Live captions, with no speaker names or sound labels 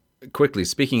quickly,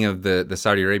 speaking of the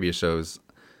Saudi Arabia shows,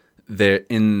 there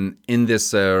in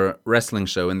this wrestling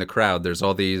show in the crowd, there's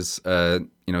all these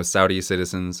Saudi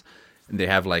citizens. And they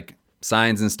have like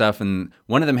signs and stuff, and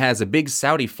one of them has a big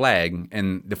Saudi flag,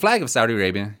 and the flag of Saudi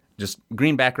Arabia, just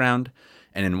green background,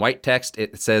 and in white text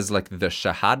it says like the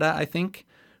Shahada, I think,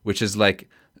 which is like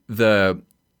it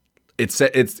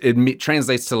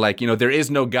translates to like, there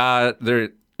is no God there.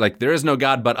 Like, there is no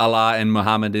God but Allah, and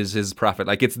Muhammad is his prophet.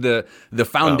 Like, it's the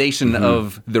foundation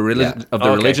of the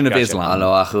religion of Islam.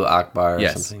 Allahu Akbar or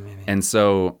something. Maybe. And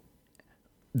so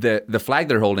the flag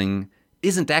they're holding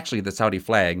isn't actually the Saudi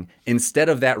flag. Instead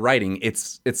of that writing, it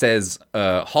says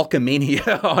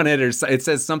Hulkamania on it, or it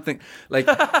says something like.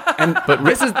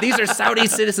 These are Saudi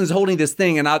citizens holding this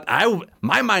thing, and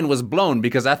my mind was blown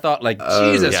because I thought like,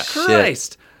 Jesus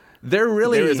Christ. Shit. There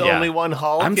is only one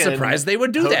Hulk. I'm surprised they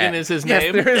would do Hogan that. Hogan is his yes,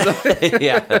 name.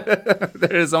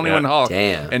 There is only one Hulk.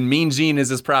 Damn. And Mean Gene is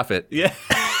his prophet. Yeah.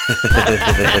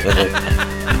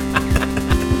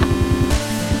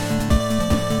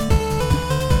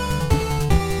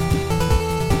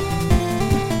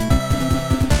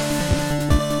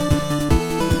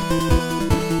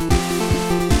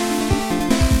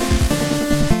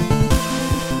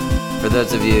 For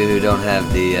those of you who don't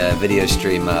have the video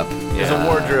stream up, there's a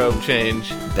wardrobe change.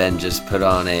 Ben just put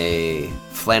on a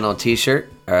flannel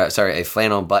t-shirt, a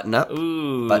flannel button-up,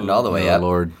 buttoned all the way up.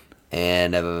 Lord.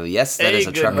 And yes, that is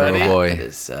a trucker. Buddy. Oh boy. That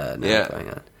is now going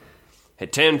on. Hey,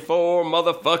 10-4,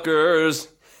 motherfuckers.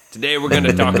 Today we're going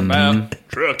to talk about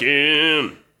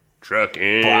trucking.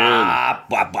 Bwah,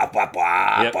 bwah, bwah, bwah,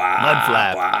 bwah, Yep. bwah, Mud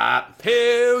flap. bwah.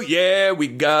 Hell yeah, we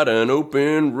got an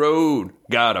open road.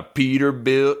 Got a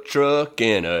Peterbilt truck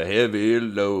and a heavy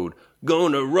load.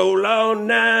 Gonna roll all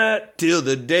night till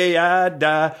the day I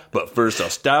die. But first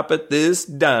I'll stop at this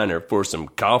diner for some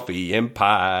coffee and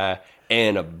pie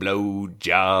and a blow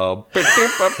job. Yeah.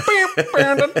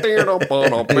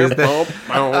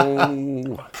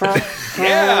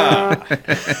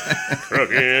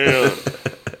 Trucking.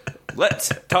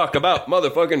 Let's talk about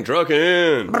motherfucking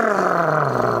trucking.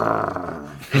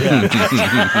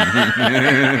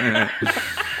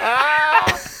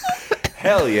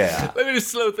 Hell yeah. Let me just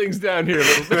slow things down here a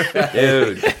little bit.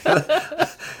 Dude.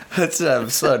 Let's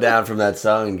slow down from that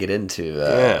song and get into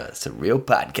some real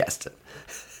podcasting.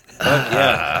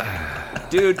 Yeah.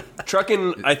 Dude,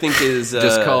 trucking, I think, is...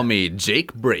 Just call me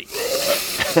Jake Brake.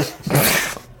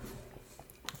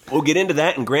 We'll get into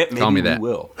that, and Grant, maybe Call me that. we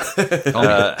will. Call me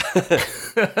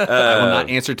that. I will not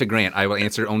answer to Grant. I will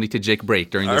answer only to Jake Brake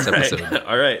during this episode.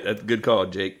 All right. That's a good call,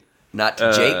 Jake. Not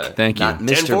to Jake. Thank you. Not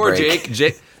Mr. 10-4, Brake.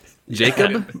 Jake.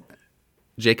 Jacob?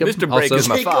 Jacob? Mr. Brake also, is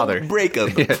my father.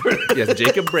 Breakup. Yes,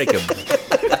 Jacob Breakup.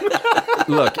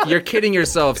 Look, you're kidding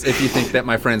yourselves if you think that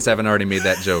my friends haven't already made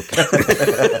that joke.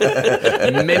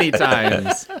 Many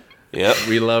times. Yep.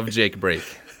 We love Jake Brake.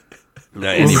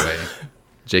 Nice. Anyway,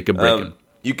 Jacob Breakup.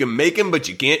 You can make him, but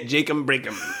you can't Jake him, break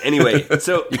him. Anyway,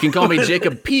 so... You can call me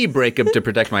Jacob P. Breakup to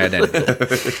protect my identity.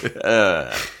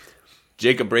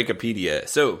 Jacob Breakopedia.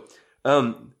 So,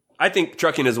 I think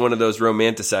trucking is one of those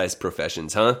romanticized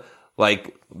professions, huh?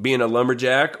 Like being a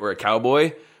lumberjack or a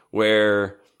cowboy,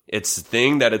 where it's a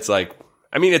thing that it's like,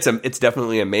 I mean, it's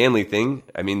definitely a manly thing.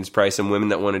 I mean, there's probably some women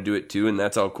that want to do it too, and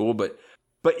that's all cool. But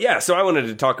yeah, so I wanted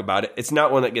to talk about it. It's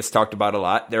not one that gets talked about a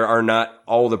lot. There are not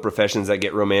all the professions that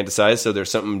get romanticized, so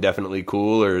there's something definitely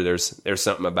cool, or there's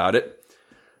something about it.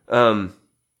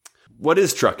 What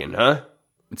is trucking, huh?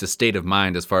 It's a state of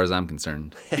mind as far as I'm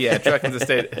concerned. Yeah, trucking's a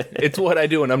state. It's what I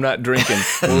do when I'm not drinking,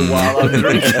 or while I'm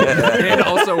drinking, And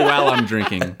also while I'm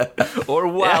drinking. or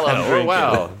while I'm drinking.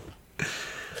 Wow.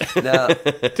 Now,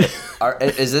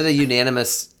 is it a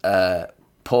unanimous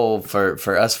poll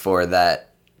for us for that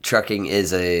trucking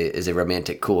is a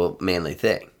romantic, cool, manly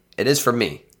thing? It is for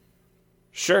me.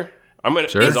 Sure.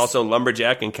 There's also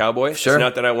lumberjack and cowboy. Sure. It's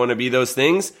not that I want to be those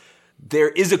things. There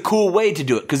is a cool way to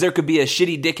do it, because there could be a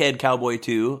shitty dickhead cowboy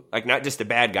too. Like, not just a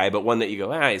bad guy, but one that you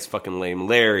go, he's fucking lame.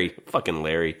 Larry. Fucking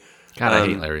Larry. God, I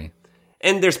hate Larry.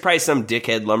 And there's probably some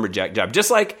dickhead lumberjack job. Just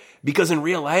like, because in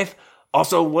real life,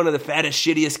 also one of the fattest,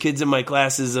 shittiest kids in my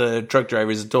class is a truck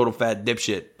driver. He's a total fat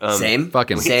dipshit. Same.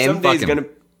 Fuck him. Same. Someday he's Fuck him. gonna...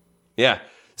 Yeah.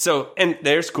 So, and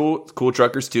there's cool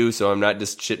truckers too, so I'm not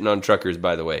just shitting on truckers,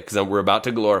 by the way, because we're about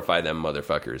to glorify them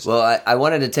motherfuckers. Well, I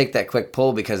wanted to take that quick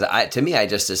poll because to me, I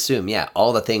just assume,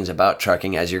 all the things about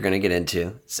trucking, as you're going to get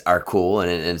into, are cool,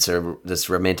 and it's this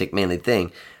romantic, manly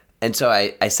thing. And so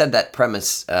I said that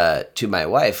premise to my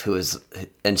wife,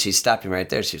 and she stopped me right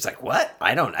there. She was like, "What?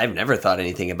 I've never thought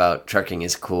anything about trucking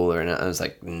is cool." And I was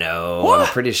like, "No, I'm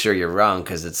pretty sure you're wrong,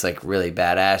 because it's like really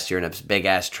badass. You're in a big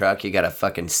ass truck. You got a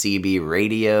fucking CB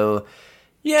radio.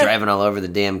 driving all over the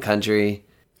damn country.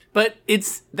 But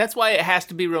that's why it has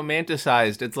to be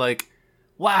romanticized. It's like,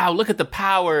 wow, look at the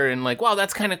power, and like, wow,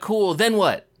 that's kind of cool. Then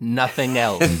what? Nothing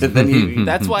else.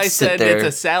 That's why I said there. it's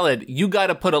a salad. You got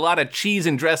to put a lot of cheese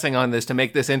and dressing on this to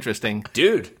make this interesting.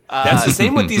 Dude, that's the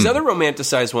same with these other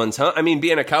romanticized ones, huh? I mean,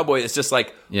 being a cowboy is just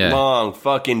like long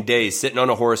fucking days sitting on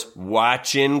a horse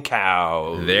watching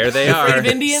cows. There they Afraid are. of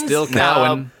Indians? Still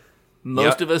cowing.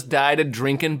 Most of us died of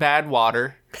drinking bad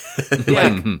water.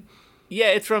 Like, yeah,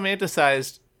 it's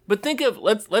romanticized. But think of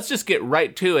let's just get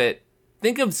right to it.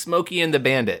 Think of Smokey and the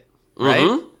Bandit,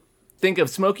 right? Think of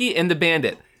Smokey and the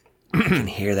Bandit. I can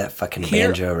hear that fucking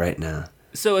banjo right now.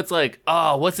 So it's like,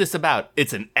 oh, what's this about?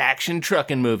 It's an action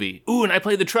trucking movie. Ooh, and I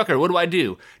play the trucker. What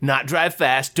do? Not drive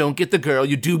fast. Don't get the girl.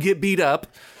 You do get beat up.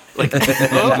 Like, Oh,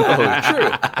 true.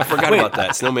 I forgot about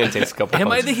that. Snowman takes a couple am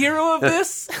I punches. the hero of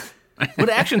this? What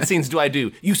action scenes do I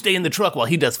do? You stay in the truck while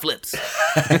he does flips.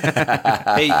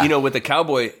 Hey, with the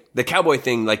cowboy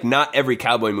thing, like not every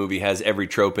cowboy movie has every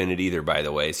trope in it either, by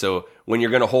the way. So when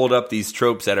you're going to hold up these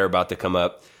tropes that are about to come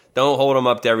up, don't hold them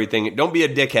up to everything. Don't be a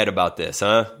dickhead about this,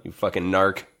 huh? You fucking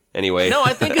narc. Anyway. No,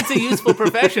 I think it's a useful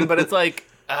profession, but it's like,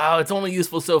 oh, it's only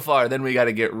useful so far. Then we got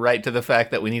to get right to the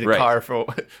fact that we need a car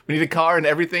we need a car and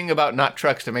everything about not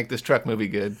trucks to make this truck movie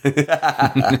good.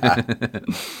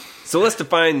 So let's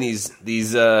define these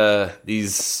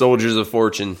soldiers of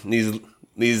fortune,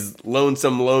 these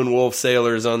lonesome lone wolf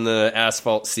sailors on the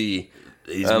asphalt sea.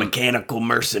 These mechanical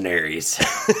mercenaries.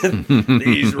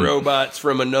 These robots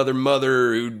from another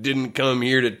mother who didn't come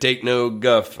here to take no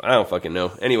guff. I don't fucking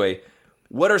know. Anyway,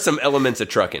 what are some elements of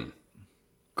trucking?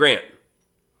 Grant,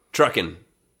 trucking.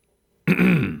 All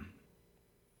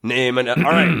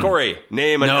right, Corey,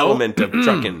 name an element of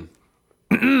trucking.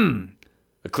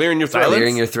 Clearing your throat.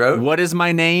 Clearing your throat? What is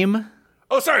my name?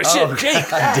 Oh, sorry, shit, Jake.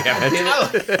 Damn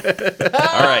it.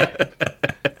 All right.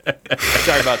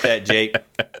 Sorry about that, Jake.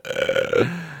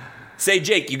 Say,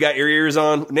 Jake, you got your ears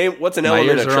on? Name what's an My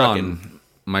element ears of are trucking? on.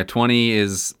 My 20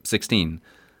 is 16.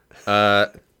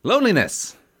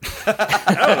 Loneliness.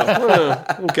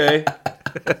 Okay.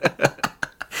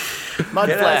 Mud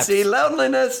Can I flaps. see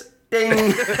loneliness?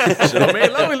 Ding. Show me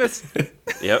loneliness.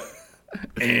 Yep.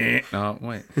 Oh,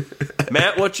 wait.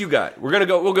 Matt, what you got?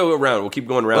 We'll go around. We'll keep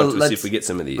going around Well, to see if we get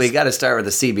some of these. We got to start with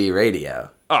the CB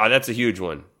radio. Oh, that's a huge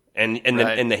one. And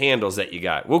the handles that you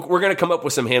got. We're going to come up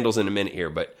with some handles in a minute here,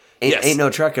 but Ain't no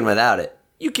trucking without it.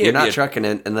 You can't You're not be a- trucking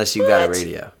unless you got a What?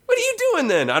 radio. What are you doing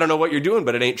then? I don't know what you're doing,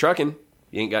 but it ain't trucking.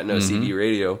 You ain't got no CB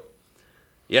radio.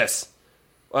 Yes.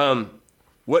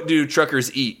 What do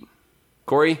truckers eat?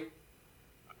 Corey?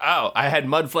 Oh, I had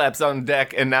mud flaps on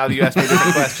deck, and now you asked me a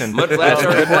different question. Mud flaps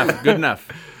are good enough. Good enough.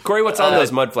 Corey, what's on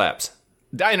those mud flaps?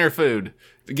 Diner food.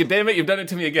 Damn it, you've done it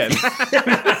to me again.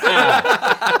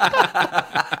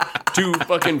 Too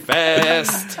fucking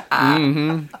fast.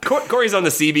 Corey's on the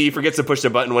CB, forgets to push the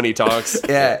button when he talks.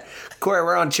 Yeah. Corey,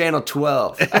 we're on channel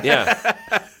 12. Yeah.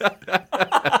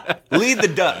 Lead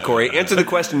the duck, Corey. Answer the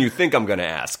question you think I'm going to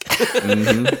ask.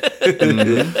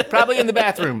 Probably in the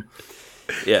bathroom.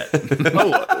 Yeah.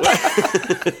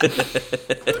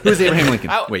 Who's Abraham Lincoln?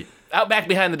 Out, Wait. out back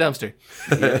behind the dumpster.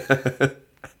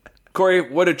 Corey,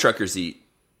 what do truckers eat?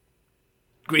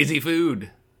 Greasy food.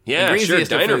 Yeah, The sure.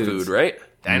 greasiest of Diner foods. food, right?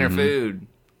 Diner food.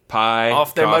 Pie.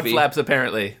 Off their coffee. mud flaps,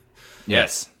 apparently.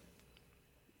 Yes.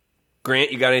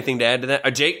 Grant, you got anything to add to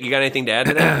that? Jake, you got anything to add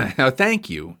to that? Oh, thank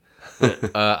you.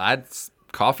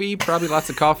 Coffee, probably lots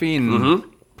of coffee, and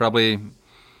probably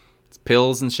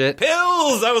pills and shit.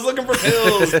 Pills! I was looking for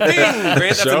pills. Ding! Grant,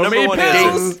 that's Show a number me one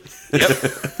pills. answer.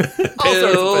 Yep. All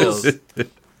sorts of pills.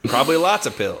 Probably lots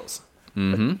of pills.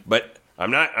 But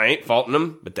I ain't faulting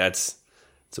them, but it's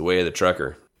the way of the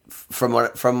trucker. From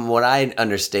what I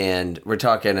understand, we're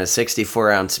talking a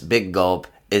 64-ounce big gulp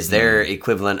is their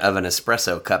equivalent of an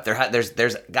espresso cup.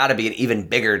 There's got to be an even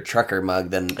bigger trucker mug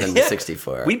than the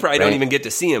 64. We probably don't right? even get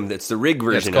to see them. That's the rig It's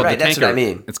version called of Right, the it. that's tanker. what I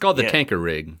mean. It's called the Yeah. tanker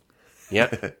rig.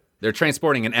 Yep. They're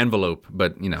transporting an envelope,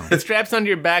 but It straps onto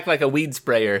your back like a weed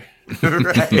sprayer. You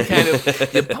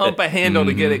pump a handle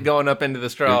to get it going up into the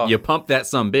straw. you pump that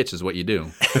some bitch is what you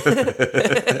do.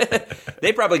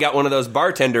 They probably got one of those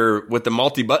bartender with the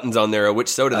multi buttons on there of which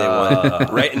soda they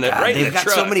want. Right in the God, right in they've the got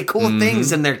truck. so many cool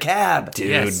things in their cab. Dude.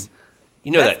 Yes.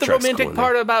 You know That's that the truck's romantic cool in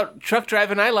part there. about truck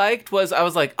driving I liked was I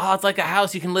was like, oh, it's like a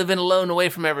house you can live in alone away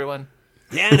from everyone.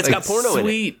 Yeah, and it's got porno in it.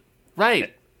 Sweet.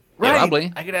 Right. Right.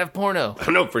 probably. I could have porno.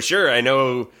 I know for sure. I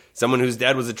know someone whose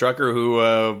dad was a trucker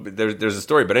who there's a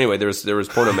story, but anyway, there was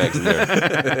porno mags in there,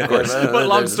 of course, But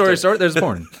long story short, there's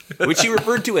porn. which he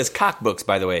referred to as cockbooks.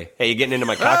 By the way, hey, you getting into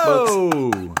my cockbooks?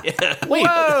 Oh. Wait,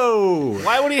 Whoa.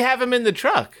 why would he have him in the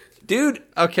truck? Dude,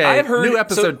 Okay, I've heard new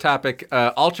episode topic,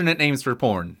 alternate names for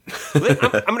porn. I'm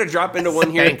going to drop into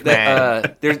one here Spank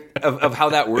that there's of how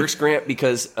that works, Grant,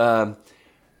 because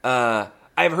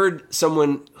I've heard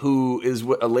someone who is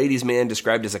a ladies' man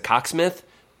described as a cocksmith,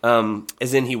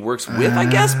 as in he works with, I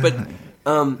guess,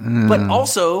 but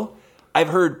also I've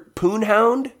heard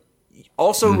poonhound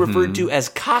also referred to as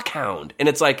cockhound, and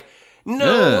it's like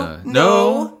no,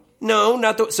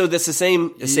 not the. So that's the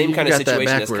same kind of got that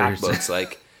situation as backwards. cockbooks,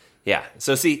 like yeah.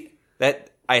 So see that.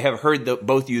 I have heard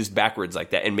both used backwards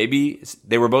like that, and maybe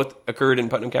they were both occurred in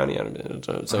Putnam County.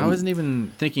 So I wasn't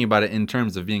even thinking about it in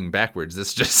terms of being backwards.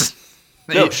 It's just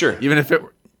No, sure. Even if it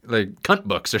were like cunt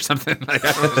books or something like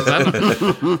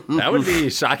that, that would be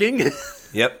shocking.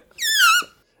 Yep.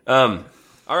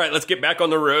 All right, let's get back on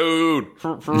the road.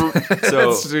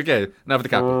 So, It's okay. Enough of the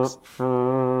cock books.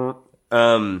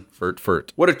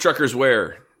 Furt. what do truckers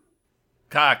wear?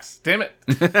 Cox. Damn it.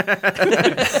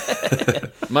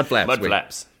 Mud flaps. Mud wait.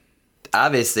 flaps.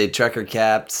 Obviously, trucker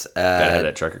caps. Gotta have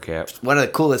that trucker cap. One of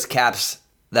the coolest caps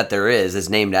that there is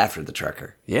named after the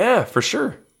trucker. Yeah, for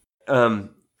sure. No,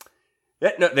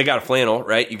 they got a flannel,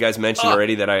 right? You guys mentioned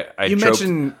already that I You troped.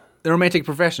 mentioned the romantic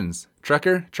professions.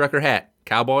 Trucker hat.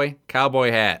 Cowboy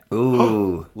hat.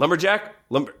 Ooh, lumberjack,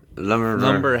 lumber hat.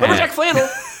 lumberjack flannel.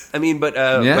 I mean, but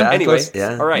Yeah, anyway, close,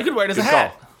 yeah. all right. You could wear it as a good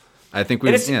hat. call. I think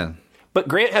And we've, it's- But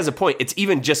Grant has a point. It's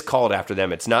even just called after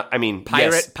them. It's not. I mean,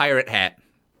 yes. Pirate hat.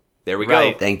 There we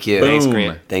Right. go. Thank you. Thanks, Boom.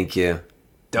 Grant. Thank you.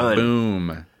 Done.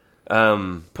 Boom.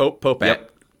 Pope hat.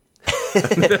 Yep.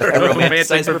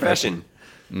 Romanticized profession.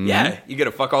 Yeah, you got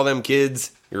to fuck all them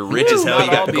kids. You're rich as hell.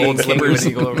 Not You all got being gold king of slippers.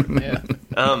 an eagle over-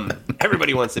 yeah.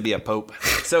 Everybody wants to be a pope.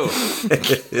 So,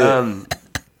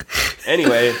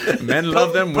 anyway, Men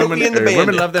love them. Pokey Women, and the women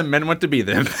Bandit. love them. Men want to be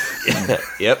them.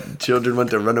 yep. Children want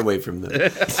to run away from them.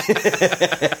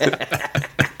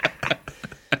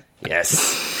 Yes.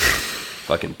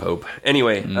 Fucking Pope.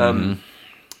 Anyway, to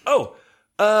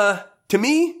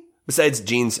me, besides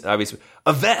jeans, obviously,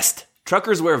 a vest.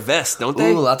 Truckers wear vests, don't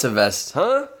they? Ooh, lots of vests.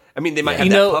 Huh? I mean, they might have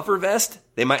You that know- puffer vest.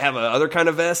 They might have another kind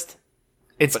of vest.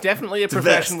 It's definitely a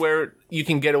profession vest. where you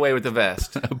can get away with the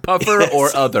vest. Puffer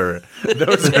or other.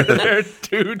 Those are their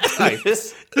two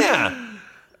types. Yeah.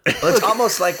 Well, it's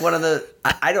almost like one of the.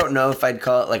 I don't know if I'd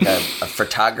call it like a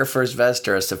photographer's vest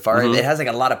or a safari. It has like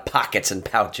a lot of pockets and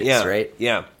pouches, Yeah. right?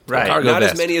 Yeah. Right. Cargo Not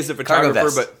vest. as many as a Cargo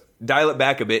photographer, vest. but dial it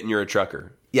back a bit and you're a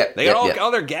trucker. Yep, They yep, got yep. all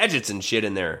their gadgets and shit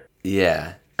in there.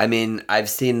 Yeah. I mean, I've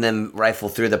seen them rifle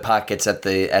through the pockets at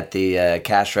the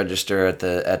cash register at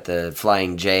the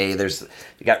Flying J.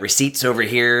 You got receipts over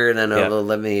here, and then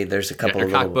Yeah. there's a couple Your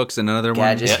of cock little books, another one.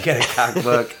 gadgets. You got a cock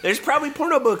book. There's probably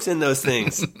porno books in those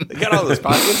things. They got all those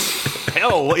pockets.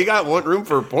 Hell, you got one room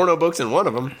for porno books in one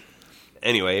of them.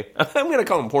 Anyway, I'm going to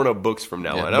call them porno books from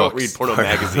now Yeah, on. I don't books. read porno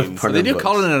magazines. porno- They do books.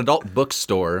 call it an adult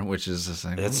bookstore, which is just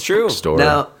like, That's true. Store.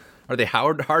 Now, Are they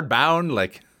hard bound?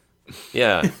 Like,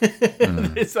 Yeah.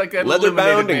 It's like that Leather bound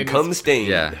illuminated and cum stained.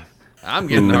 yeah. I'm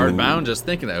getting hard bound just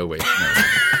thinking. Oh wait,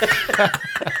 no.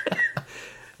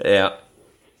 Yeah.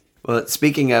 well,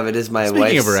 speaking of, it is my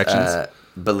Speaking of wife's erections.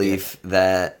 belief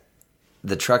that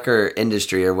the trucker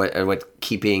industry are what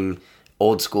keeping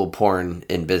old school porn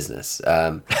in business.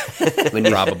 When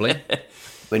you Probably.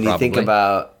 when you think Probably.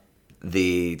 about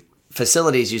the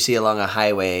facilities you see along a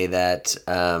highway that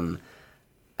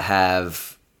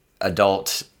have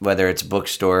adult, whether it's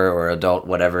bookstore or adult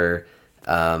whatever,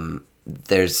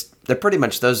 they're pretty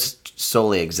much, those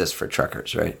solely exist for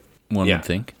truckers, right? One Yeah. would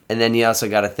think. And then you also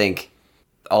got to think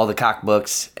all the cock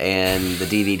books and the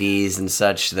DVDs and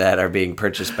such that are being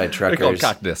purchased by They're called truckers.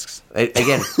 cock discs.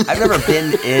 Again, I've never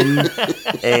been in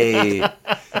a.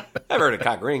 I've heard of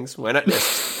cock rings. Why not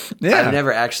discs? Yeah. I've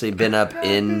never actually been up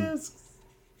in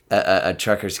a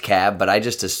trucker's cab, but I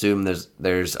just assume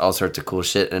there's all sorts of cool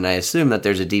shit, and I assume that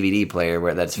there's a DVD player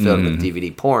where that's filled with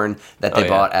DVD porn that they yeah.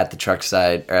 bought at the truck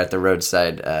side or at the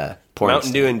roadside porn.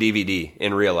 Mountain stand. Dew and DVD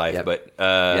in real life, Yep. but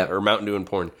Yep. or Mountain Dew and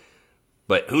porn.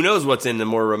 But who knows what's in the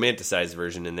more romanticized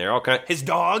version in there? His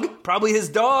dog, probably his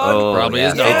dog. Oh, Probably yeah,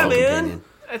 his dog. faithful Yeah, man. companion.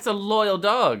 That's a loyal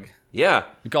dog. Yeah,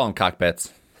 We call them cock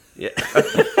pets. yeah.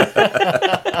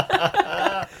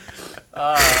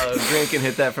 Grant can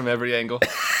hit that from every angle.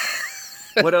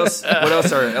 What else? What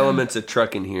else are elements of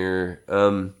trucking here?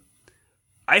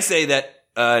 I say that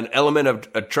an element of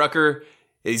a trucker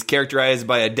is characterized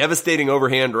by a devastating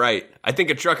overhand right. I think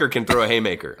a trucker can throw a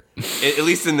haymaker, at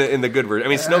least in the good version. I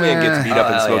mean, Snowman gets beat up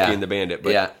in oh, Smokey yeah. and the Bandit,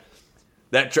 but Yeah,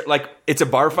 that like it's a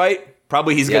bar fight.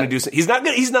 Probably he's going Yeah. to do. He's not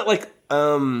gonna. He's not like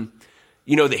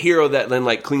the hero that then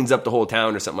like cleans up the whole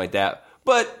town or something like that.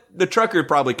 But the trucker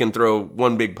probably can throw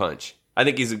one big punch. I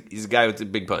think he's a guy with a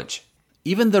big punch.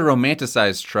 even the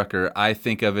romanticized trucker, I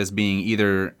think of as being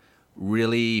either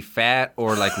really fat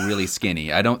or like really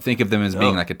skinny. I don't think of them as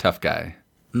being like a tough guy.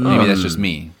 Maybe that's just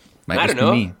me. Might I just don't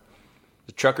know. be me.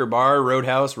 The trucker bar,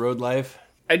 roadhouse, road life.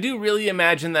 I do really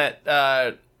imagine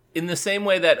that in the same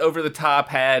way that Over the Top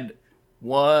had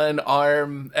one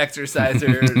arm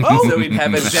exerciser, so he'd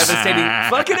have a devastating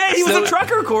Fucking A, he was a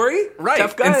trucker, Corey. right,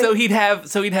 Tough guy. and so he'd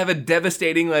have a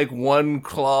devastating like one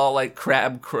claw like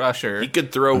crab crusher. He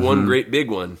could throw one great big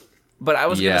one. But I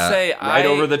was Yeah, gonna say right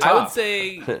over the I would top.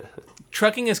 say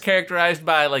trucking is characterized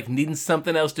by like needing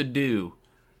something else to do.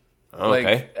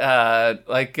 Okay.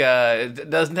 It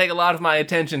doesn't take a lot of my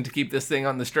attention to keep this thing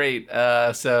on the straight.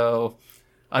 So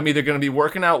I'm either going to be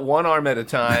working out one arm at a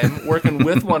time, working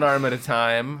with one arm at a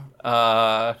time.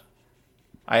 I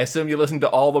assume you listen to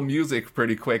all the music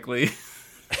pretty quickly.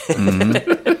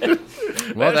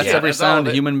 Well, that's Yeah, every that's all sound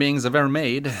of it. human beings have ever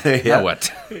made. Yeah. Now what?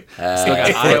 Still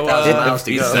got 4,000 miles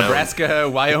to go. Nebraska,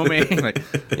 Wyoming. Like,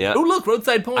 Yeah. Oh, look,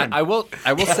 roadside porn. I will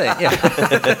say,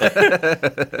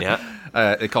 yeah.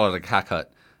 Yeah. They call it a cock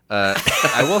hut.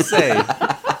 I will say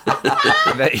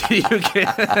that you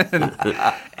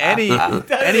can any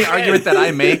argument that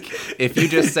I make, if you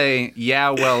just say, yeah,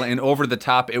 well, in Over the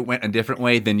Top it went a different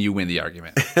way, then you win the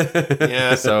argument.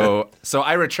 Yeah. So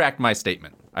I retract my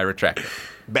statement. I retract it.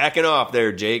 Backing off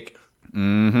there, Jake.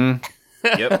 Mm-hmm.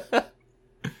 Yep.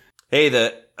 Hey,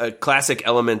 the classic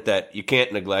element that you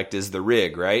can't neglect is the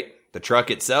rig, right? The truck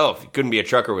itself. You couldn't be a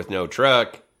trucker with no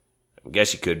truck. I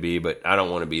guess you could be, but I don't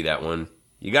want to be that one.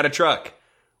 You got a truck.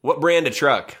 What brand of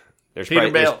truck? There's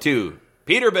Peterbilt. two.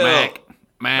 Peterbilt.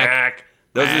 Mac.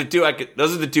 Those are the two.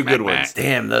 Those are the two good ones.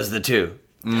 Damn, those are the two.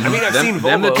 I mean, I've seen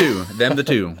Them Volvo, the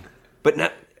two. but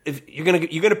not if you're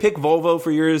gonna pick Volvo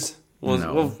for yours. Well,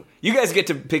 No. well, you guys get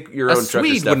to pick your A own trucker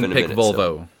Swede stuff in a wouldn't pick minute. so-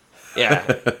 Volvo.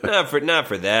 Yeah, not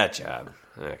for that job.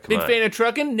 Come Big on. fan of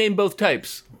trucking. Name both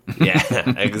types.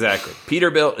 Yeah, exactly.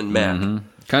 Peterbilt and Mac.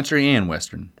 Country and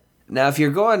Western. Now, if you're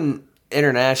going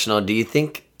international, do you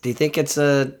think it's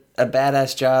a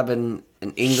badass job in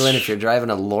England if you're driving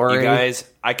a lorry? You guys,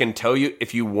 I can tell you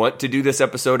if you want to do this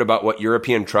episode about what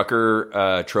European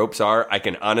trucker tropes are, I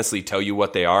can honestly tell you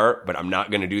what they are, but I'm not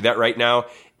going to do that right now.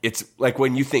 It's like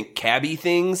when you think cabbie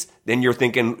things, then you're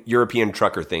thinking European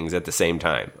trucker things at the same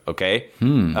time. Okay.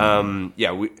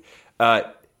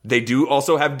 They do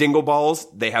also have dingle balls.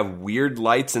 They have weird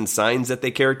lights and signs that they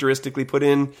characteristically put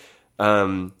in.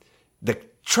 The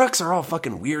trucks are all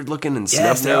fucking weird looking and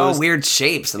Yes, snub they're all nosed. weird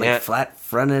shapes and Yeah. like flat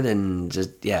fronted and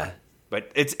just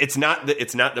But it's not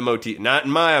the motif. Not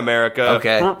in my America.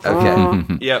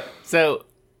 Okay. Yep. So,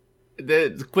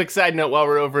 the quick side note while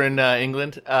we're over in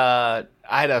England, I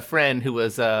had a friend who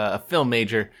was a film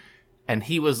major, and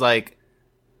he was like,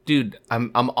 "Dude,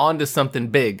 I'm onto something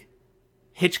big.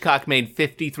 Hitchcock made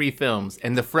 53 films,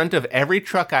 and the front of every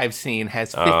truck I've seen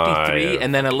has 53 yeah.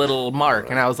 and then a little mark."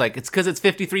 And I was like, "It's because it's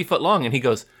 53 foot long." And he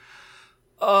goes,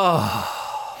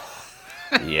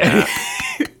 Yeah.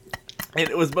 and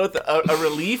it was both a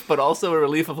relief, but also a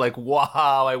relief of like,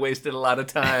 wow, I wasted a lot of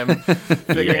time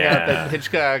figuring out that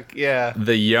Hitchcock, yeah.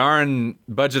 The yarn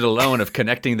budget alone of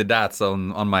connecting the dots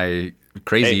on my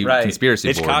crazy Hey, right. conspiracy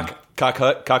board. Hitchcock, cock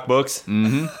hut, cock books.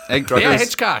 Yeah,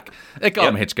 Hitchcock. They call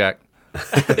him Hitchcock.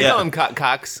 They call him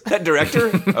Cox. That director?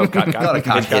 Oh, cock Got a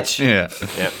cock Hitchcock. hitch. Yeah.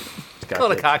 Yep.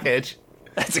 Call it a cock hitch.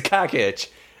 That's a cock hitch.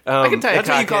 can tie a That's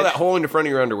what you cock call hitch. that hole in the front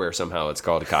of your underwear somehow. It's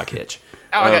called a cock hitch.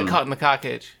 Oh, I got caught in the cock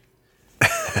hitch.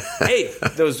 Hey,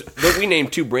 we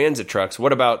named two brands of trucks.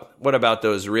 What about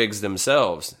those rigs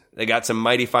themselves? They got some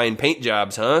mighty fine paint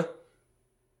jobs, huh?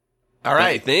 All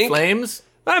right, you think? Flames.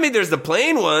 I mean, there's the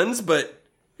plain ones, but if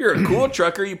you're a cool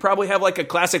trucker, you probably have like a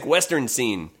classic Western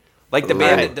scene. Like the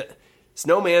bandit. The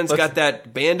Snowman's got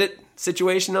that bandit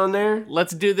situation on there.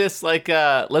 Let's do this like an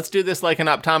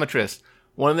optometrist.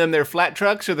 One of them, they're flat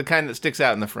trucks, or the kind that sticks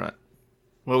out in the front.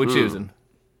 What are we choosing?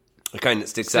 The kind that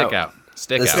sticks Stick out.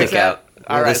 Stick The out. stick out.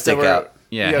 All The right, stick so out.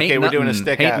 Yeah, okay, we're doing a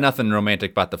stick ain't out. nothing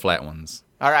romantic about the flat ones.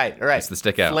 All right. It's the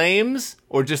stick out. Flames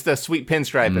or just a sweet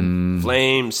pinstriping?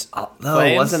 Flames. No,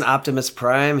 Flames? wasn't Optimus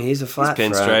Prime? He's a flat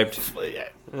front. Pinstriped.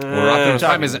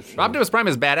 Optimus Prime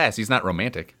is badass. He's not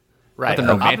romantic. Right. Nothing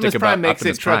romantic Optimus about Prime makes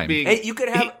Optimus it truck Prime. being. Hey, you could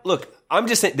have look. I'm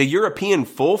just saying the European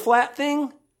full flat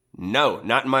thing. No,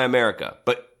 not in my America.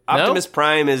 But Optimus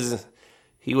Prime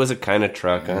he was a kind of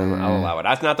truck. I'll allow it.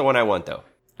 That's not the one I want though.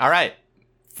 All right.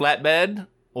 Flatbed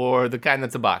or the kind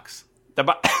that's a box? The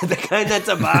kind that's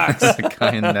a box. The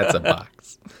kind that's a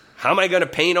box. How am I going to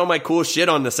paint all my cool shit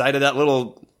on the side of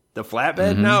the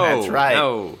flatbed? No, That's right.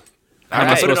 No. How am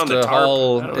I I put it supposed on the to tarp. I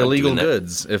haul don't like illegal doing that.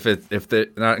 goods if they're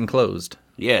not enclosed?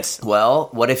 Yes. Well,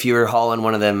 what if you were hauling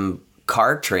one of them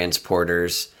car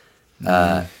transporters.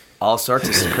 All sorts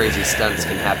of crazy stunts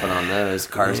can happen on those.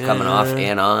 Cars coming off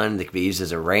and on. They could be used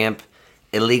as a ramp.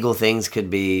 Illegal things could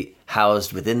be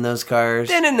housed within those cars.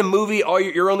 Then in the movie,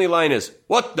 your only line is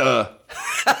 "What the."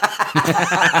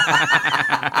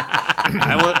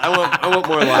 I want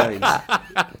more lines.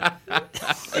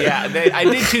 Yeah, I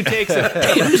did 2 takes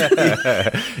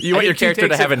of You want your character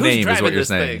to have a name, is what you're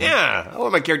saying. Yeah, I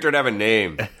want my character to have a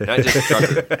name, not just a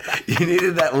trucker. You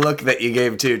needed that look that you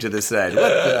gave to the side.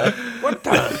 What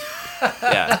the?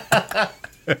 Yeah.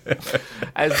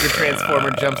 as the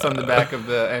transformer jumps on the back of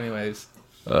the. Anyways,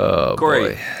 Oh,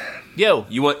 Corey, boy. yo,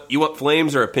 you want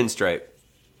flames or a pinstripe?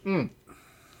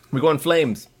 we're going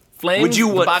flames. Flames. Would you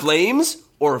the want box- flames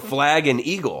or flag and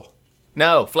eagle?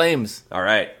 No, flames. All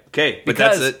right. Okay, but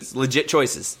Because- that's legit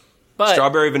choices. But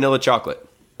Strawberry, vanilla, chocolate.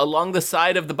 along the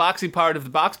side of the boxy part of the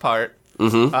box part.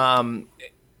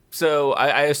 So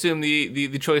I assume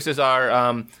the choices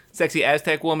are sexy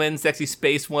Aztec woman, sexy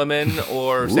space woman,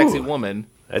 or sexy woman.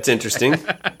 That's interesting.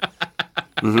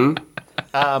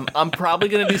 I'm probably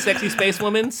gonna do sexy space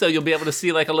woman, so you'll be able to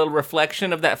see like a little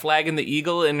reflection of that flag and the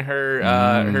eagle in her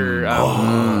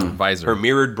Visor. Her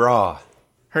mirrored bra.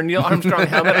 her Neil Armstrong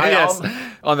helmet. Yes.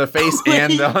 On the face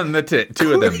and on the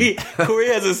two of them. Corey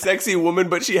has a sexy woman,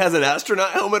 but she has an astronaut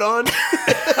helmet on.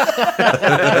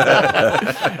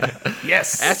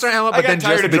 Yes, Astronaut helmet, I but got then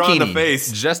tired just of drawing bikini. the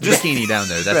face. Just bikini down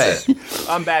there. That's it.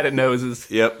 I'm bad at noses.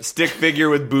 Yep, stick figure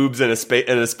with boobs and a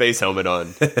space helmet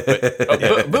on.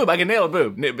 Boob, I can nail a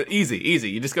boob. But easy.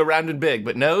 You just go round and big.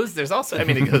 But nose, there's also. I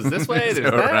mean, it goes this way. There's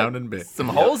Go that. round and big. Some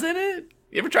holes in it.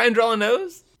 You ever try and draw a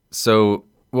nose? So,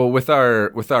 well, with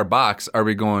our box, are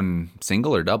we going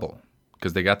single or double?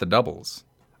 Because they got the doubles.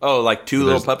 Oh, like two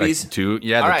little There's, like, puppies? two.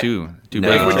 Yeah, All the right. two No. big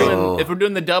If we're ones.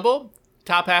 doing the double,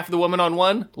 top half of the woman on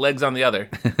one, legs on the other.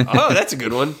 Oh, that's a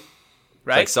good one.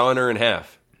 Right? Like sawing her in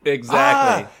half.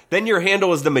 Exactly. Then your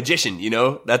handle is the magician, you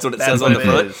know? That's what it That's says on what the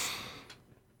it front. is.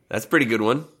 That's a pretty good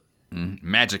one.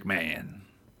 Magic Man.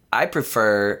 I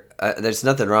prefer. There's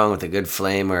nothing wrong with a good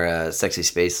flame or a sexy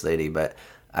space lady, but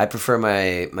I prefer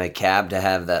my cab to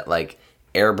have that like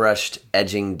airbrushed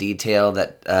edging detail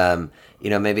that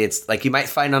maybe it's like you might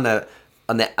find on the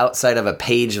outside of a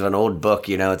page of an old book.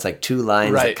 It's like two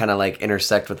lines Right. that kind of like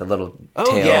intersect with a little Oh,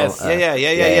 tail. yes.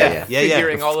 Yeah.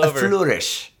 Figuring all A over.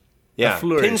 flourish. Yeah,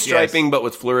 flourish, pinstriping, yes. but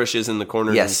with flourishes in the corners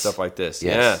and Yes. stuff like this.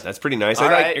 Yes. Yeah, that's pretty nice. All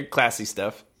I like right. your classy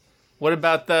stuff. What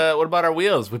about our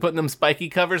wheels? We putting them spiky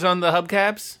covers on the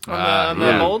hubcaps on the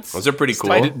yeah. molds. Those are pretty cool.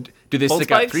 Do they Hold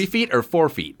stick out spikes? 3 feet or 4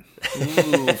 feet?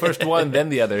 Ooh, first one, then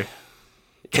the other.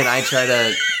 Can I try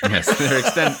to? Yes, they're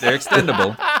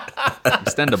extendable.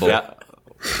 Extendable. Yeah.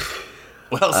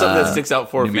 Well, something that sticks out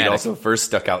 4 feet pneumatic. also first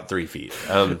stuck out 3 feet.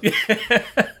 I'm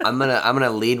gonna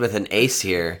lead with an ace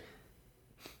here.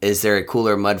 Is there a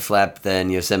cooler mud flap than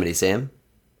Yosemite Sam?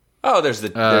 Oh, there's the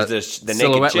naked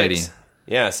Silhouette chicks. lady.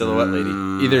 Yeah, silhouette lady.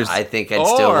 Either I think I'd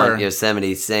still want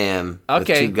Yosemite Sam with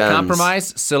Okay, two guns.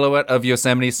 compromise silhouette of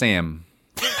Yosemite Sam.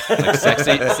 Like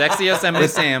sexy Yosemite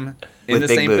Sam in With the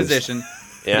big same boobs. position.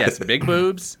 Yeah. Yes, big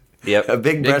boobs, Yep. A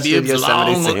big big breasted boobs,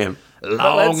 Yosemite long, Sam.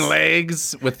 long let's-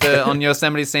 legs with the on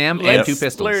Yosemite Sam and Let's 2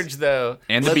 pistols. splurge though,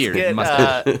 And the Let's beard, Get,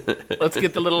 mustache. let's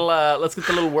get the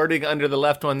little wording under the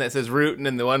left one that says rootin'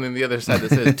 and the one on the other side that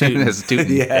says tootin'. It's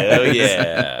tootin'. Hell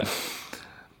yeah.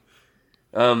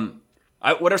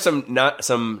 What are some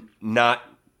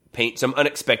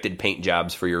unexpected paint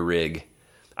jobs for your rig?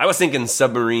 I was thinking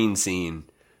submarine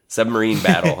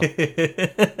battle.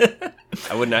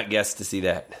 I would not guess to see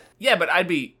that. Yeah, but I'd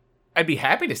be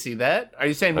happy to see that. Are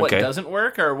you saying what Okay. doesn't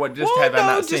work or what just have I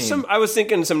not seen? I was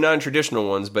thinking some non-traditional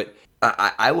ones, but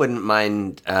I wouldn't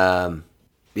mind, a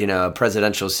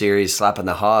presidential series slapping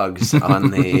the hogs on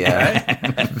the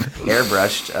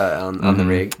airbrushed on the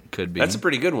rig. Could be. that's a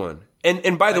pretty good one.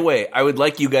 And by the way, I would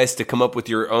like you guys to come up with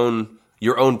your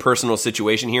own personal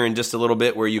situation here in just a little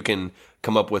bit, where you can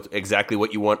come up with exactly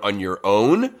what you want on your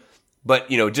own. But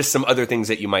just some other things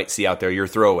that you might see out there, your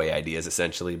throwaway ideas,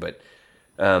 essentially. But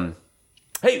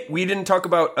hey, we didn't talk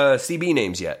about CB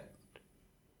names yet.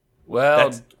 Well,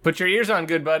 That's- put your ears on,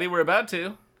 good buddy. We're about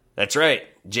to. That's right,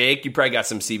 Jake. You probably got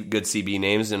some good CB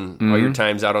names in all your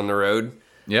times out on the road.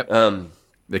 Yep.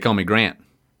 They call me Grant.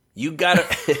 You gotta.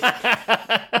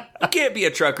 You can't be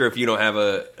a trucker if you don't have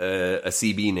a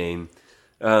CB name.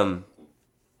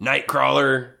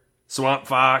 Nightcrawler, Swamp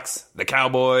Fox, the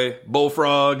Cowboy,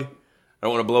 Bullfrog. I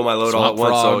don't want to blow my load all at Swamp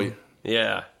once. Frog. So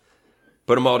yeah,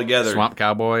 put them all together. Swamp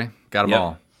Cowboy. Got them Yep.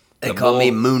 all. They call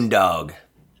me Moondog.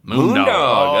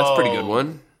 Moondog. That's a pretty Oh. good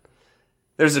one.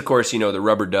 There's of course the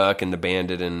Rubber Duck and the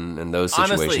Bandit and those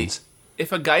situations. Honestly,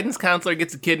 if a guidance counselor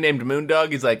gets a kid named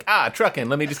Moondog, he's like, trucking.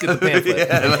 Let me just get the pamphlet.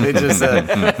 Yeah, let me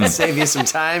just save you some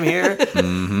time here.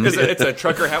 It's a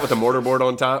trucker hat with a mortarboard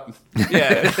on top.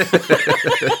 Yeah.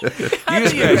 How You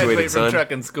just do you graduate graduated, from son.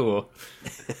 trucking school?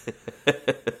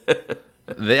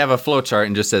 They have a flow chart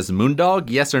and just says Moondog,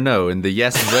 yes or no, and the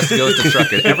yes just goes to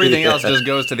trucker. Everything else just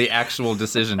goes to the actual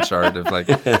decision chart of like,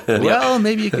 well,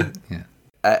 maybe you could. Yeah.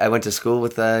 I went to school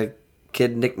with a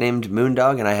kid nicknamed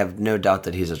Moondog, and I have no doubt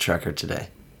that he's a trucker today.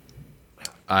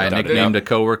 I Without a nicknamed doubt. a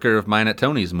coworker of mine at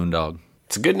Tony's Moondog.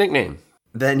 It's a good nickname.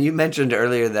 Ben, you mentioned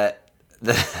earlier that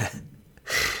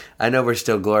I know we're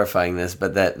still glorifying this,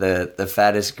 but that the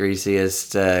fattest,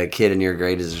 greasiest kid in your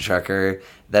grade is a trucker.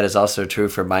 That is also true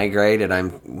for my grade, and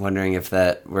I'm wondering if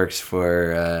that works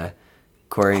for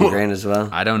Corey and Grant as well.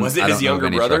 I don't. Was it I his don't know of younger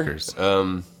any brother? truckers.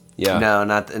 Yeah. No,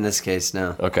 not in this case,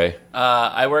 no. Okay.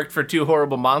 I worked for two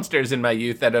horrible monsters in my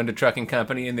youth that owned a trucking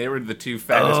company, and they were the two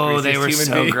fattest, Oh, they greasiest were human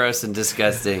so beings. gross and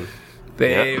disgusting.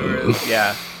 They were,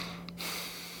 yeah.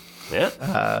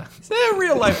 Yeah. It's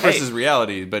real life versus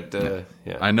reality, but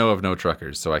yeah. I know of no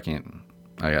truckers, so I can't.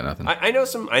 I got nothing. I know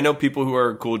some. I know people who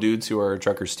are cool dudes who are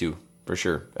truckers too, for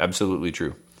sure. Absolutely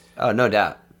true. Oh, no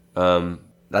doubt.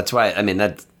 That's why, I mean,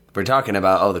 that we're talking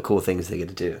about all the cool things they get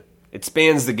to do. It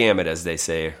spans the gamut, as they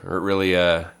say, or it really,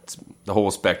 it's the whole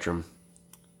spectrum.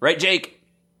 Right, Jake?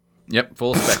 Yep,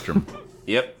 full spectrum.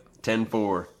 Yep.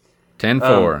 10-4.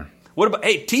 10-4. What about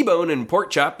T-bone and pork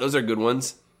chop? Those are good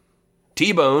ones.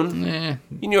 T-bone. Eh,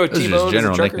 You know what those are T-bone just is?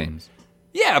 general A trucker? nicknames.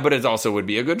 Yeah, but it also would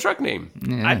be a good truck name.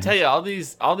 I tell you, all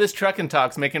this trucking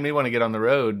talk's making me want to get on the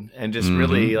road and just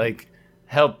really like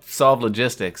help solve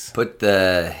logistics. Put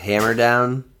the hammer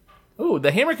down. Ooh,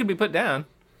 the hammer could be put down.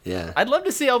 Yeah. I'd love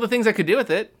to see all the things I could do with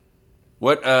it.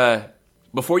 What?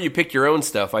 Before you pick your own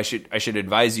stuff, I should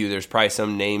advise you. There's probably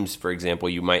some names, for example,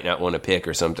 you might not want to pick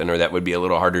or something, or that would be a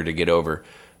little harder to get over.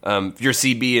 If you're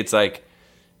CB, it's like,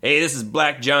 hey, this is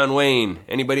Black John Wayne.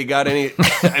 Anybody got any?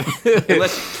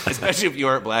 Especially if you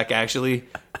aren't black, actually.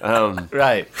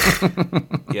 Right.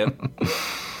 Yep.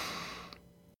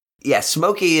 Yeah,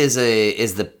 Smokey is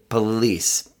the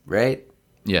police, right?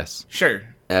 Yes. Sure.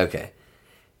 Okay.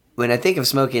 When I think of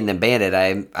Smokey and the Bandit,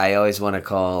 I always want to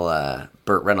call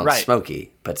Burt Reynolds Right.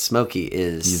 Smokey, but Smokey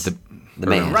is He's the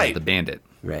man. Right. the bandit.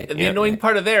 Right. And the annoying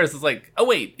part of theirs is like, oh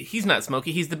wait, he's not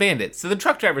Smokey, he's the bandit. So the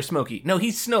truck driver's Smokey. No,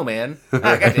 he's Snowman.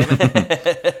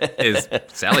 goddammit. Is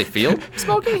Sally Field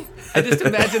Smokey? I just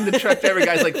imagine the truck driver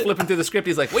guy's like flipping through the script.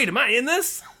 He's like, wait, am I in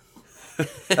this?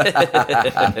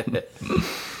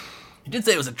 He did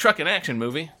say it was a truck in action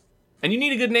movie. And you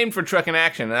need a good name for truck in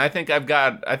action. And I think I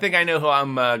know who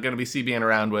I'm going to be CBing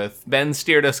around with. Ben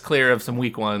steered us clear of some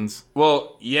weak ones.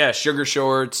 Well, yeah, sugar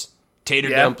shorts, tater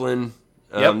Yep. dumpling.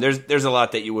 Yep. There's a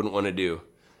lot that you wouldn't want to do.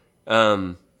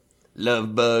 Love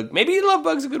bug. Maybe love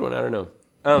bug's a good one. I don't know.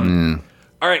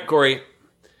 All right, Corey.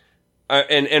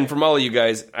 And from all of you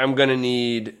guys, I'm gonna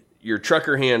need your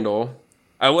trucker handle.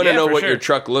 I want to Yeah, know for what sure. your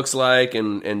truck looks like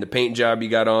and the paint job you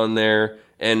got on there,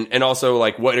 and also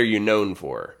like what are you known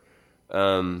for.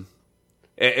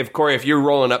 If Corey, if you're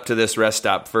rolling up to this rest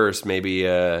stop first, maybe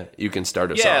you can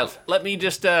start us Yeah, off. let me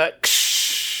just Yeah.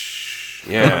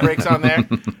 brakes on there.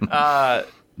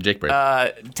 Jake Break.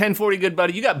 1040, good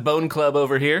buddy. You got Bone Club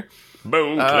over here.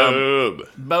 Bone Club.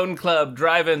 Bone Club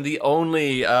driving the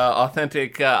only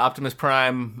authentic Optimus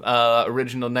Prime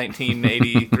original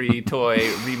 1983 toy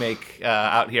remake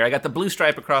out here. I got the blue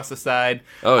stripe across the side.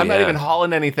 Oh, I'm not yeah. even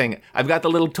hauling anything. I've got the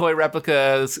little toy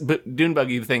replica dune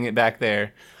buggy thing back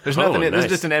there. There's nothing. nice. There's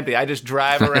just an empty. I just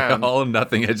drive around. All or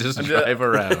nothing. I just drive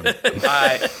around.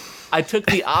 I took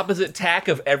the opposite tack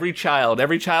of every child.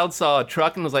 Every child saw a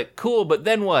truck and was like, cool, but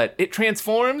then what? It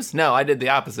transforms? No, I did the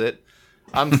opposite.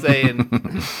 I'm saying,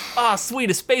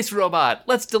 sweet, a space robot.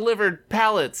 Let's deliver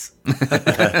pallets. So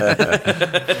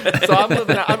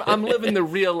I'm living the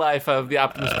real life of the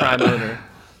Optimus Prime owner.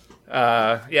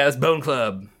 Yeah, it's Bone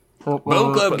Club.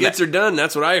 Bone Club gets her done.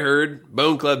 That's what I heard.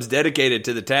 Bone Club's dedicated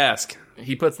to the task.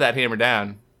 He puts that hammer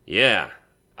down. Yeah.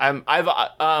 I'm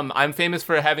famous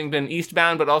for having been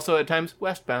eastbound, but also at times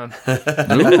westbound.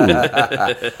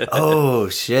 Oh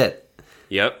shit.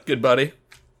 Yep. Good buddy.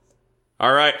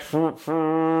 All right. I'm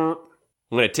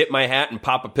going to tip my hat and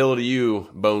pop a pill to you,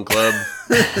 Bone Club.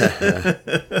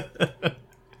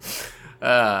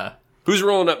 Who's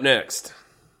rolling up next?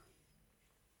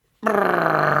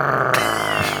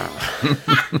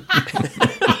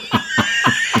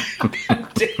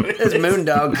 There's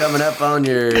Moondog coming up on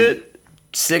your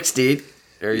 60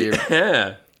 or your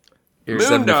Yeah. your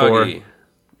Moondoggy.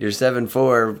 Your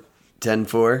 7-4,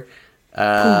 10-4.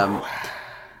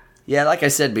 Yeah, like I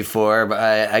said before, but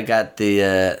I got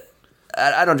the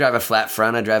I don't drive a flat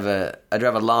front. I drive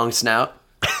a long snout.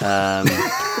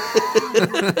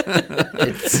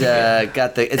 It's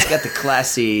got the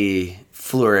classy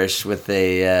flourish with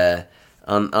a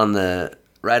on the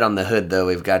right on the hood though.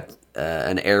 We've got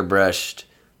an airbrushed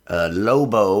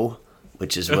Lobo,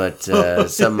 which is what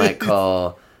some might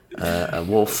call a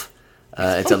wolf.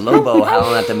 It's a Lobo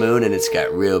howling at the moon, and it's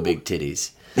got real big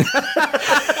titties.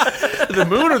 The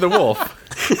moon or the wolf?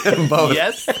 Both.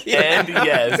 Yes and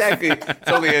yes. Exactly. That's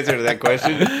the answer to that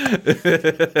question.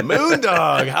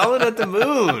 Moondog howling at the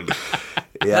moon.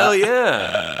 Yeah. Hell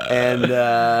yeah.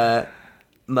 And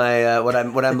my what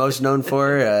I'm most known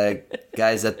for,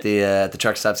 guys at the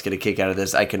truck stops get a kick out of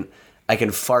this. I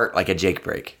can fart like a Jake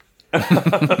brake. Nice.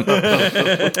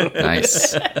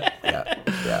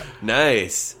 Yeah.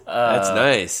 Nice. That's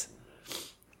nice.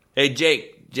 Hey,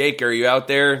 Jake, are you out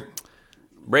there?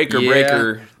 Breaker, Yeah.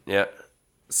 breaker. Yeah.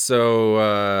 So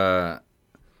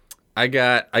I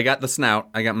got the snout.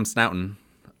 I got him snouting.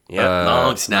 Yeah.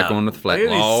 Long snout. Not going with the flat. Look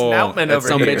at these snoutmen That over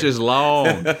some here. bitch is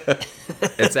long.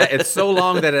 It's so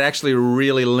long that it actually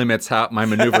really limits how my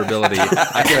maneuverability.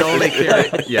 I can only carry.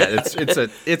 Yeah,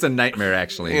 it's a nightmare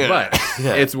actually, Yeah. but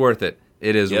it's worth it.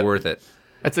 It is Yep. worth it.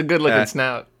 That's a good looking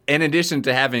snout. In addition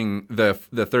to having the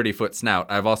 30-foot snout,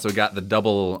 I've also got the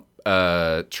double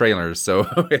trailers. So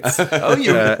it's Oh,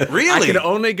 you really? I can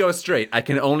only go straight.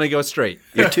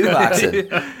 You're two boxing.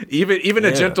 Even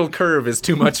a gentle curve is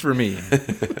too much for me.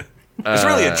 It's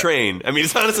really a train. I mean,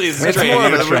 it's honestly a train. more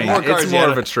of a The train. more It's cars you more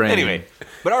have- of a train. Anyway,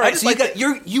 but all right, so just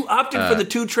you opted for the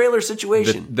two trailer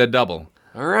situation. The double.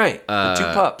 All right, the two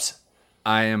pups.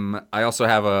 I also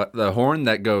have the horn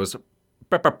that goes.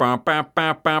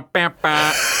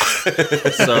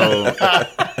 So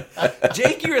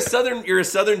Jake, you're a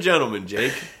southern gentleman,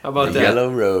 Jake. How about that?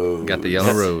 Yellow Rose. got the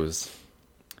yellow rose.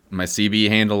 My CB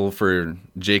handle for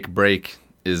Jake Brake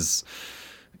is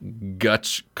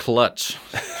Gutch Clutch.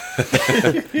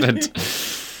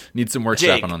 Need some workshopping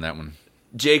Jake. on that one.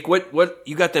 Jake, what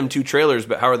you got them two trailers,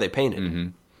 but how are they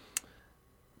painted?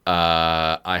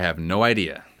 I have no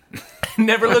idea.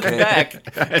 Never look back.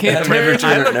 Can't Never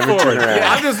turn. turn around.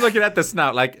 I'm just looking at the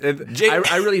snout. Like,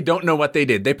 I really don't know what they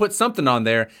did. They put something on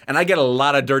there, and I get a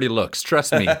lot of dirty looks.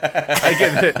 Trust me.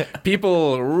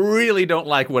 People really don't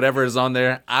like whatever is on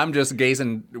there. I'm just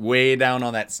gazing way down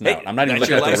on that snout. I'm not even That's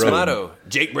looking your at the life's road. motto.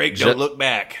 Jake Brake, don't look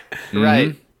back.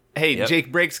 Right. Hey, Yep.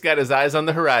 Jake Brake's got his eyes on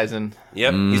the horizon.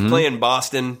 Yep, he's playing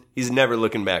Boston. He's never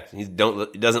looking back. He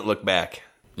doesn't look back.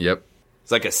 Yep.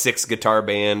 It's like a 6-guitar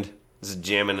band. Just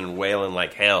jamming and wailing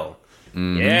like hell.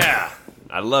 Yeah,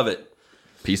 I love it.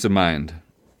 Peace of mind.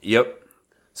 Yep.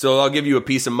 So I'll give you a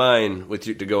peace of mind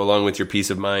to go along with your peace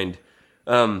of mind.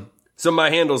 So my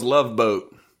handle's Love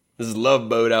Boat. This is Love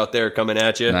Boat out there coming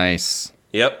at you. Nice.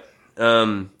 Yep.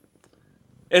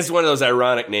 It's one of those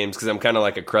ironic names because I'm kind of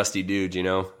like a crusty dude, you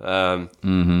know.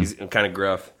 He's kind of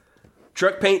gruff.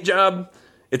 Truck paint job.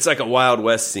 It's like a Wild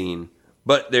West scene.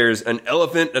 But there's an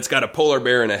elephant that's got a polar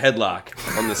bear in a headlock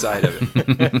on the side of it.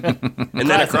 And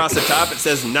then across the top it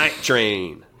says Night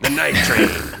Train. The Night Train.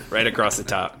 Right across the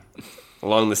top.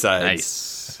 Along the sides.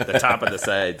 Nice. The top of the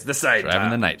sides. The side Driving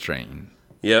top. the night train.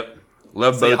 Yep.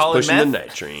 Love they Boat's hauling pushing meth? the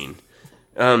night train.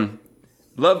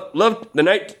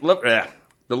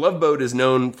 The Love Boat is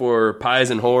known for pies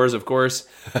and whores, of course,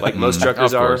 like most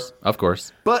truckers are. Of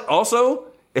course. But also,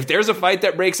 if there's a fight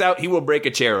that breaks out, he will break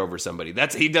a chair over somebody.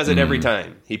 He does it every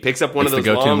time. He picks up one It's of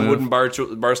the those go-to long move.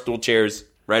 wooden bar stool chairs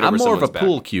right I'm over more of a someone's back.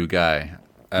 pool cue guy.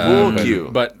 Pool cue.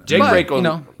 But Jake Brake will you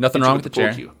know, nothing hit you wrong with the pool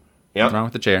chair. cue. Nothing Yep. wrong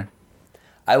with the chair.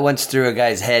 I once threw a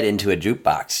guy's head into a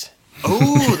jukebox.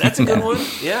 Ooh, that's a good one.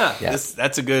 Yeah, Yeah.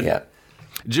 That's a good. Yeah.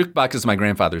 Jukebox is my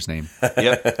grandfather's name.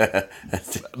 Yep.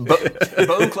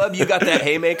 Bone Club, you got that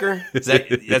haymaker? Is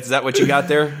that what you got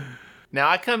there? Now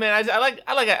I come in.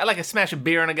 I like a smash of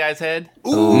beer on a guy's head.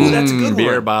 Ooh, that's a good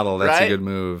Beer one. bottle. That's Right? a good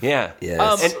move. Yeah.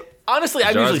 Yes. And honestly,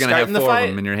 I'm Jar's usually gonna have starting the 4 of fight.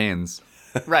 them in your hands.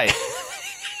 Right.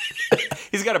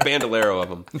 He's got a bandolero of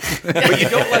them. But you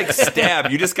don't like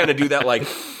stab. You just kind of do that like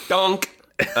donk,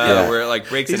 where it like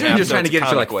breaks He's in half. just so trying to it's get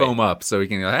it to like comic weight. foam up so he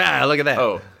can go, look at that.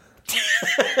 Oh.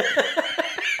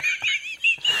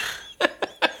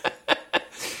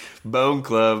 Bone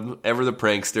Club, ever the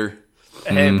prankster.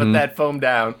 Hey, put that foam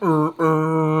down.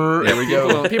 There we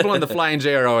go. People in the Flying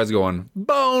J are always going,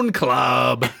 Bone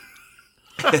Club.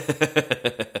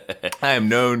 I am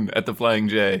known at the Flying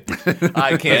J.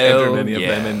 I can't Hell enter many of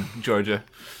yeah. them in Georgia.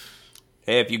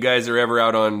 Hey, if you guys are ever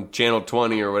out on Channel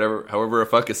 20 or whatever, however a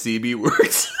fuck a CB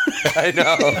works, I know.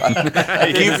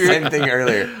 I did the same thing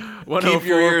earlier. keep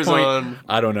your ears 104 on.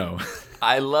 I don't know.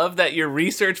 I love that your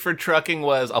research for trucking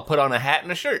was I'll put on a hat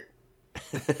and a shirt.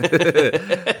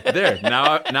 There,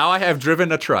 now I have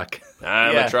driven a truck.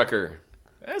 I'm Yeah. a trucker.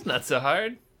 That's not so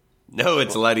hard. No,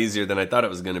 it's a lot easier than I thought it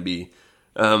was going to be.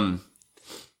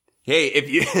 Hey,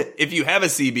 if you have a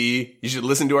CB, you should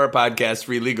listen to our podcast,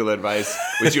 Free Legal Advice,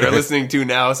 which you are listening to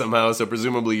now somehow, so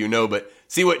presumably you know, but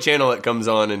see what channel it comes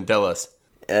on and tell us.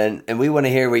 And we want to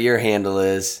hear what your handle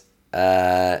is.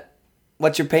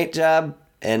 What's your paint job?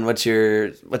 And what's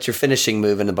your finishing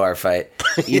move in the bar fight?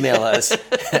 Email us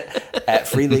at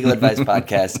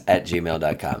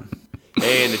freelegaladvicepodcast@gmail.com.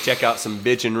 Hey, and to check out some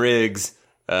bitchin' rigs,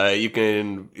 you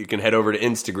can head over to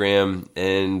Instagram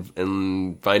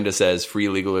and find us as Free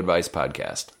Legal Advice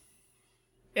Podcast.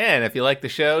 Yeah, and if you like the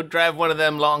show, drive one of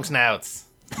them long snouts.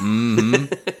 If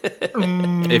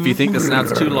you think the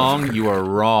snout's too long, you are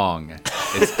wrong.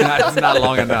 It's not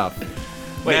long enough.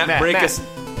 Wait, Matt, break us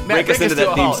Matt, into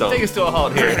that theme song. Take us to a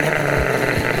halt here.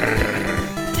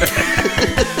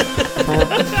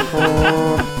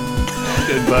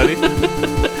 Good, buddy.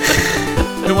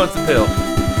 Who wants a pill?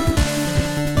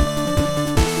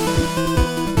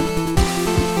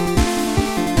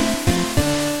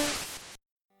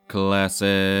 Classic.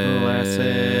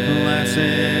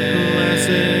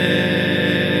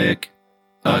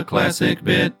 A classic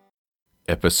bit.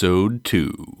 Episode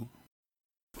 2.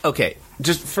 Okay,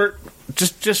 just for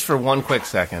one quick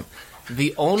second,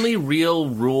 the only real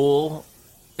rule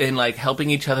in like helping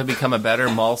each other become a better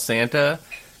mall Santa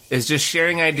is just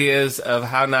sharing ideas of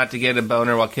how not to get a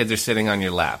boner while kids are sitting on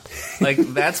your lap. Like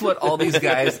that's what all these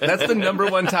guys. That's the number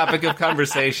one topic of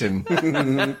conversation.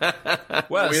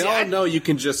 Well, we all know you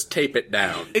can just tape it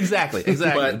down. Exactly.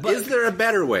 But is there a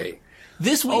better way?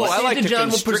 This week, Oh, I like Santa to John will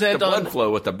constrict present the blood on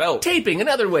flow with a belt. taping and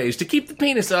other ways to keep the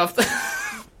penis off.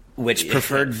 Which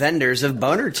preferred vendors of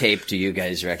boner tape do you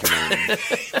guys recommend?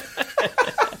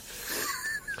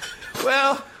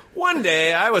 Well, one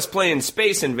day I was playing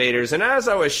Space Invaders, and as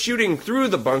I was shooting through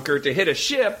the bunker to hit a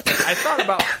ship, I thought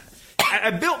about...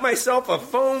 I built myself a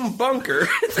foam bunker.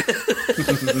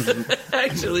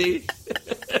 Actually...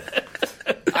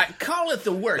 I call it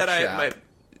the workshop.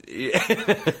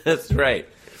 That's right.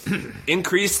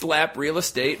 Increased lap real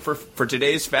estate for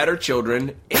today's fatter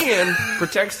children and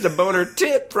protects the boner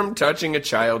tip from touching a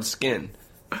child's skin.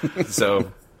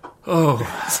 So,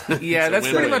 Yeah, that's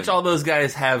pretty much all those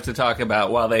guys have to talk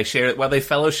about while they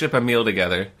fellowship a meal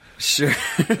together. Sure,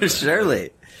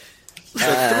 surely. So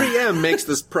 3M makes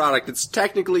this product. It's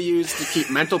technically used to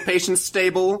keep mental patients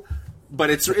stable,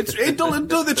 but it'll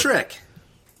do the trick.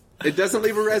 It doesn't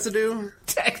leave a residue.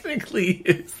 Technically,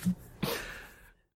 it's